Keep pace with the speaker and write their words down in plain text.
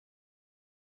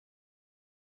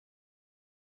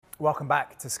Welcome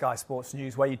back to Sky Sports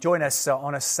News, where you join us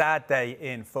on a sad day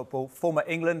in football. Former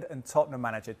England and Tottenham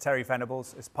manager Terry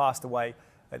Venables has passed away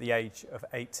at the age of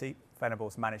 80.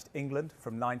 Venables managed England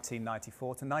from 1994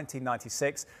 to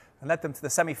 1996 and led them to the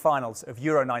semi-finals of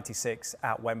Euro 96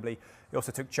 at Wembley. He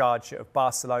also took charge of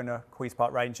Barcelona, Queen's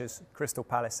Park Rangers, Crystal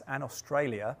Palace and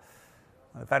Australia.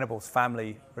 The Venables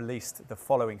family released the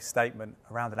following statement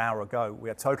around an hour ago.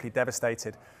 "We are totally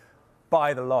devastated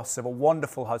by the loss of a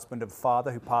wonderful husband and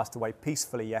father who passed away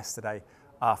peacefully yesterday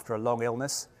after a long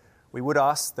illness. We would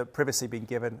ask that privacy be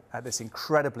given at this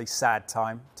incredibly sad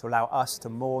time to allow us to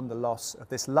mourn the loss of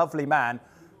this lovely man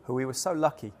who we were so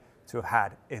lucky to have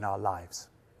had in our lives."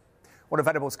 One of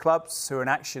Venables' clubs who are in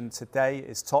action today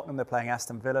is Tottenham. They're playing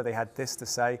Aston Villa. They had this to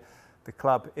say: "The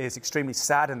club is extremely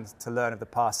saddened to learn of the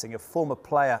passing of former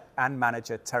player and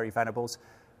manager Terry Venables.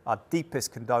 Our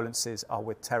deepest condolences are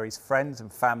with Terry's friends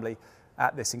and family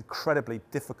at this incredibly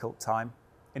difficult time.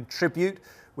 In tribute,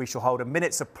 we shall hold a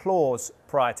minute's applause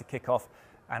prior to kick-off,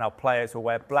 and our players will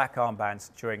wear black armbands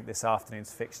during this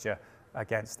afternoon's fixture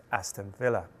against Aston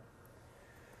Villa."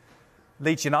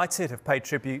 Leeds United have paid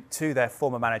tribute to their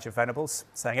former manager Venables,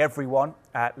 saying everyone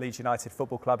at Leeds United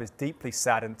Football Club is deeply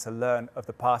saddened to learn of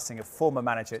the passing of former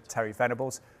manager Terry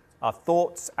Venables. Our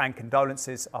thoughts and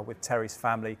condolences are with Terry's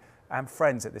family and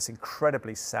friends at this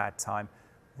incredibly sad time.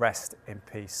 Rest in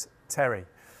peace, Terry.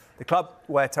 The club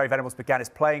where Terry Venables began his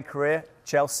playing career,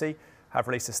 Chelsea, have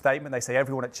released a statement. They say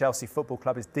everyone at Chelsea Football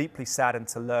Club is deeply saddened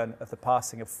to learn of the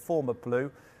passing of former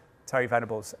Blue, Terry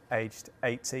Venables, aged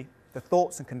 80. The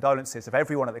thoughts and condolences of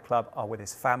everyone at the club are with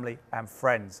his family and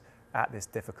friends at this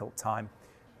difficult time.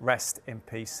 Rest in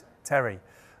peace, Terry.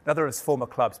 Another of his former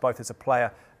clubs, both as a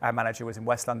player and manager, was in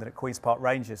West London at Queen's Park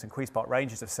Rangers, and Queen's Park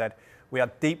Rangers have said, "We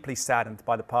are deeply saddened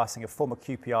by the passing of former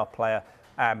QPR player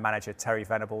and manager Terry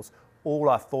Venables. All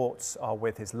our thoughts are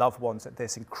with his loved ones at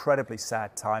this incredibly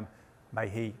sad time. May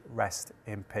he rest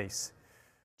in peace."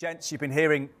 Gents, you've been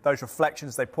hearing those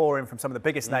reflections. They pour in from some of the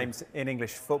biggest names in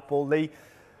English football. Lee,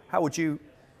 how would you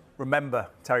remember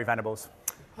Terry Venables?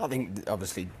 I think,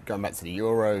 obviously, going back to the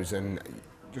Euros and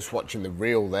just watching the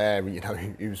reel there, you know,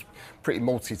 he was pretty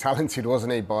multi-talented,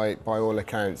 wasn't he, by all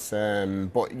accounts.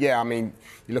 But, yeah, I mean,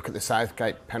 you look at the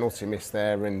Southgate penalty miss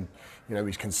there and, you know,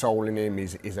 he's consoling him,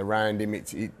 he's around him.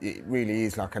 It really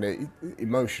is like an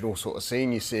emotional sort of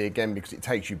scene you see again, because it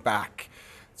takes you back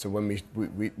to when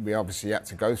we obviously had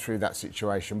to go through that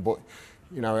situation. But,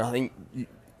 you know, I think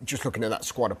just looking at that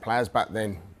squad of players back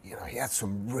then, you know, he had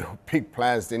some real big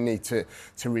players, didn't he,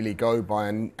 to really go by.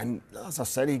 And as I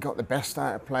said, he got the best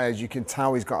out of players. You can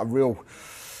tell he's got a real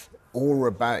aura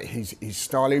about his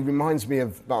style. He reminds me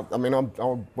of, I mean, I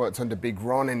worked under Big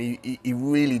Ron, and he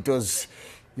really does,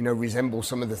 you know, resemble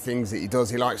some of the things that he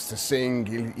does. He likes to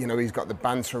sing, you know, he's got the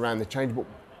banter around the change. But,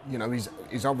 you know, he's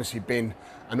obviously been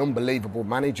an unbelievable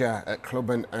manager at club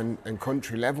and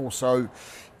country level. So,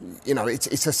 you know,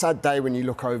 it's a sad day when you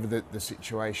look over the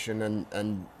situation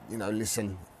and you know,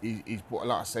 listen, he's like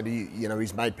I said, you know,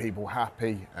 he's made people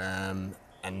happy and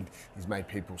he's made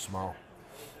people smile.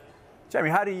 Jamie,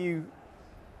 how do you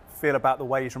feel about the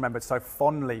way he's remembered so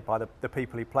fondly by the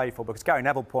people he played for? Because Gary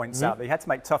Neville points out that he had to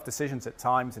make tough decisions at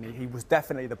times, and he was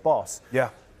definitely the boss.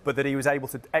 Yeah. But that he was able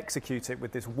to execute it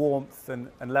with this warmth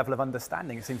and level of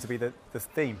understanding. It seems to be the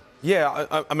theme. Yeah,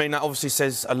 I mean, that obviously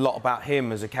says a lot about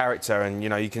him as a character. And, you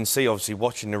know, you can see, obviously,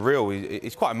 watching the reel,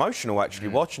 it's quite emotional, actually,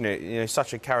 watching it. You know, he's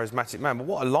such a charismatic man. But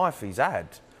what a life he's had.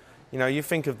 You know, you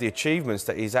think of the achievements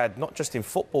that he's had, not just in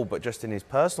football, but just in his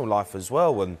personal life as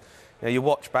well. And, you know, you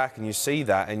watch back and you see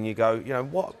that and you go, you know,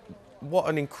 what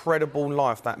an incredible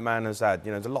life that man has had.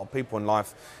 You know, there's a lot of people in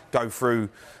life go through,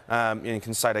 you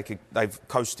can say they've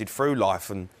coasted through life,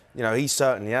 and, you know, he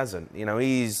certainly hasn't. You know,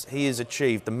 he has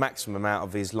achieved the maximum out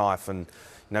of his life, and,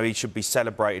 you know, he should be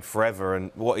celebrated forever.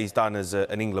 And what he's done as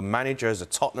an England manager, as a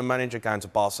Tottenham manager, going to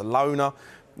Barcelona,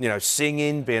 you know,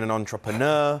 singing, being an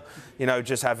entrepreneur, you know,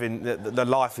 just having the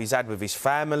life he's had with his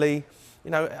family. You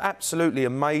know, absolutely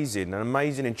amazing, an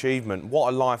amazing achievement.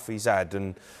 What a life he's had.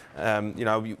 And, you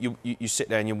know, you sit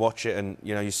there and you watch it, and,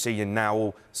 you know, you see now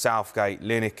all Southgate,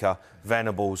 Lineker,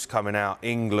 Venables coming out,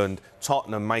 England,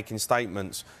 Tottenham making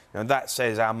statements. You know, that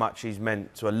says how much he's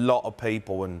meant to a lot of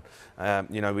people. And,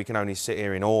 you know, we can only sit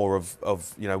here in awe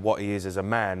of you know, what he is as a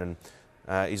man.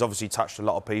 And he's obviously touched a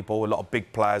lot of people, a lot of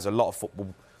big players, a lot of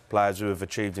football players who have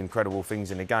achieved incredible things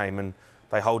in the game. And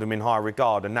they hold him in high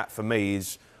regard. And that, for me,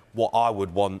 is what I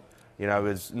would want, you know,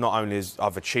 is not only as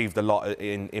I've achieved a lot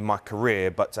in my career,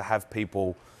 but to have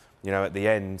people, you know, at the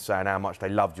end saying how much they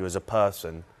loved you as a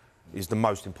person. is the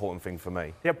most important thing for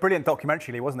me. Yeah, brilliant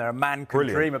documentary, wasn't there? A Man Could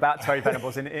Dream about Terry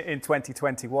Venables in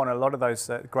 2021. A lot of those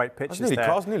great pictures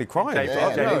I was nearly crying.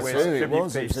 It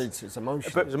was. It's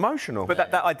emotional. It was emotional. But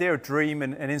that idea of dream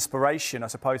and inspiration, I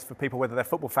suppose, for people, whether they're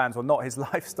football fans or not, his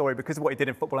life story, because of what he did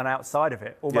in football and outside of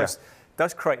it, almost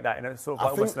does create that in a sort of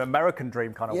like almost an American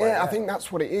dream kind of way. Yeah, I think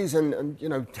that's what it is. And you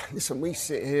know, listen, we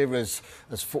sit here as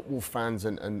football fans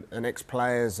and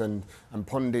ex-players and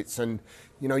pundits, and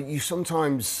you know, you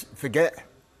sometimes forget,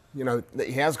 you know, that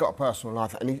he has got a personal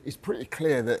life, and it's pretty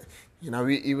clear that, you know,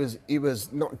 he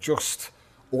was not just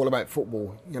all about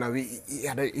football. You know, he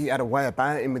had a way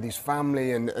about him with his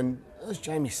family, and as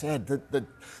Jamie said,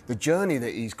 the journey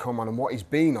that he's come on and what he's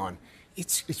been on,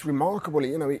 it's remarkable.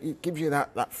 You know, it gives you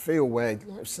that feel where,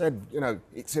 like I said, you know,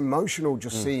 it's emotional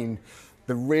just seeing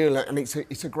the real, and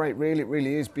it's a great reel. It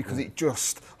really is, because it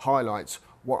just highlights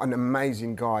what an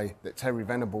amazing guy that Terry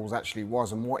Venables actually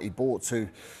was, and what he brought to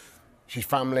his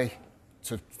family,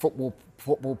 to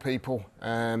football people.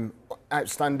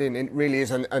 Outstanding, it really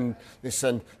is. And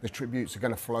listen, the tributes are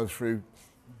going to flow through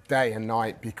day and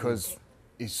night, because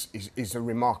he's a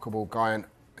remarkable guy. And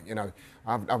you know,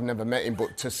 I've never met him,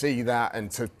 but to see that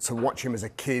and to watch him as a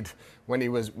kid when he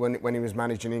was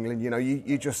managing England, you know,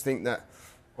 you just think that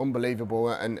unbelievable,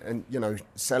 and you know,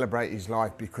 celebrate his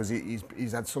life, because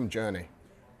he's had some journey.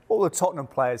 What will the Tottenham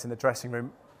players in the dressing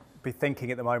room be thinking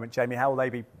at the moment, Jamie? How will they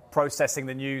be processing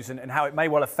the news, and how it may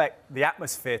well affect the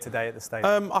atmosphere today at the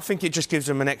stadium? I think it just gives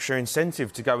them an extra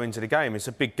incentive to go into the game. It's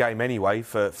a big game anyway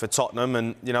for Tottenham,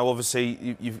 and you know,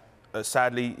 obviously you've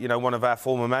sadly, you know, one of our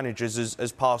former managers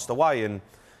has passed away, and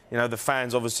you know, the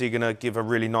fans obviously are going to give a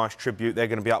really nice tribute. They're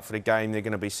going to be up for the game. They're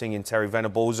going to be singing Terry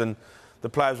Venables, and the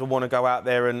players will want to go out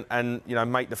there and you know,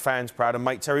 make the fans proud and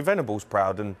make Terry Venables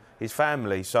proud and his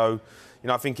family. So, you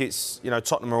know, I think it's, you know,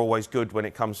 Tottenham are always good when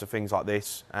it comes to things like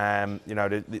this. You know,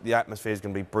 the atmosphere is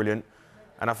going to be brilliant,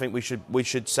 and I think we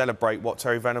should celebrate what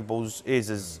Terry Venables is,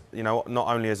 as you know, not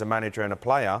only as a manager and a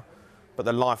player, but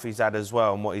the life he's had as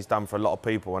well, and what he's done for a lot of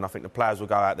people. And I think the players will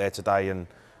go out there today, and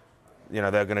you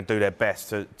know, they're going to do their best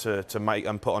to make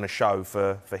and put on a show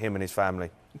for him and his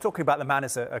family. Talking about the man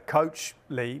as a coach,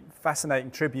 Lee,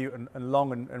 fascinating tribute and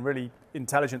long and really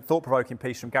intelligent, thought-provoking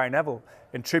piece from Gary Neville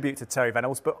in tribute to Terry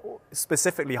Venables, but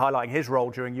specifically highlighting his role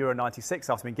during Euro 96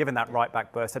 after being given that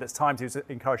right-back burst. At times he was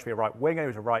encouraged to be a right winger, he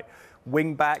was a right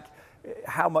wing-back.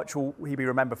 How much will he be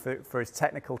remembered for his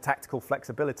technical, tactical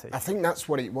flexibility? I think that's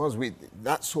what it was.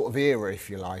 That sort of era, if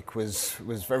you like, was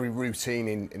very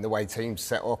routine in the way teams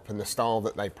set up and the style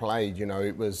that they played. You know,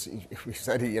 it was, we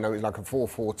said it, you know, it was like a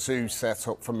 4-4-2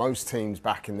 setup for most teams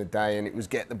back in the day, and it was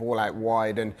get the ball out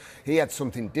wide, and he had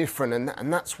something different,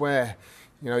 and that's where,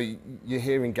 you know, you're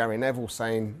hearing Gary Neville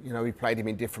saying, you know, he played him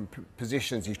in different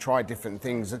positions, he tried different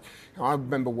things. And, you know, I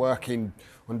remember working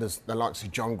under the likes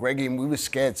of John Greggy, and we were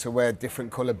scared to wear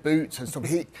different coloured boots and stuff.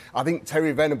 I think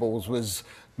Terry Venables was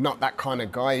not that kind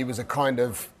of guy. He was a kind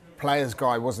of players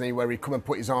guy, wasn't he, where he'd come and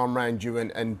put his arm around you,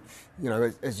 and you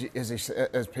know,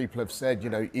 as people have said, you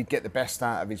know, he'd get the best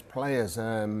out of his players.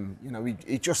 You know,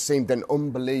 he just seemed an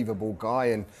unbelievable guy.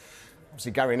 And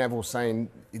obviously Gary Neville saying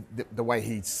the way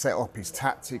he set up his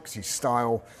tactics, his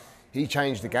style, he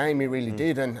changed the game, he really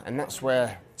did, and that's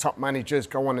where top managers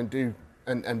go on and do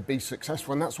and be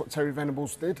successful, and that's what Terry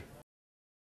Venables did.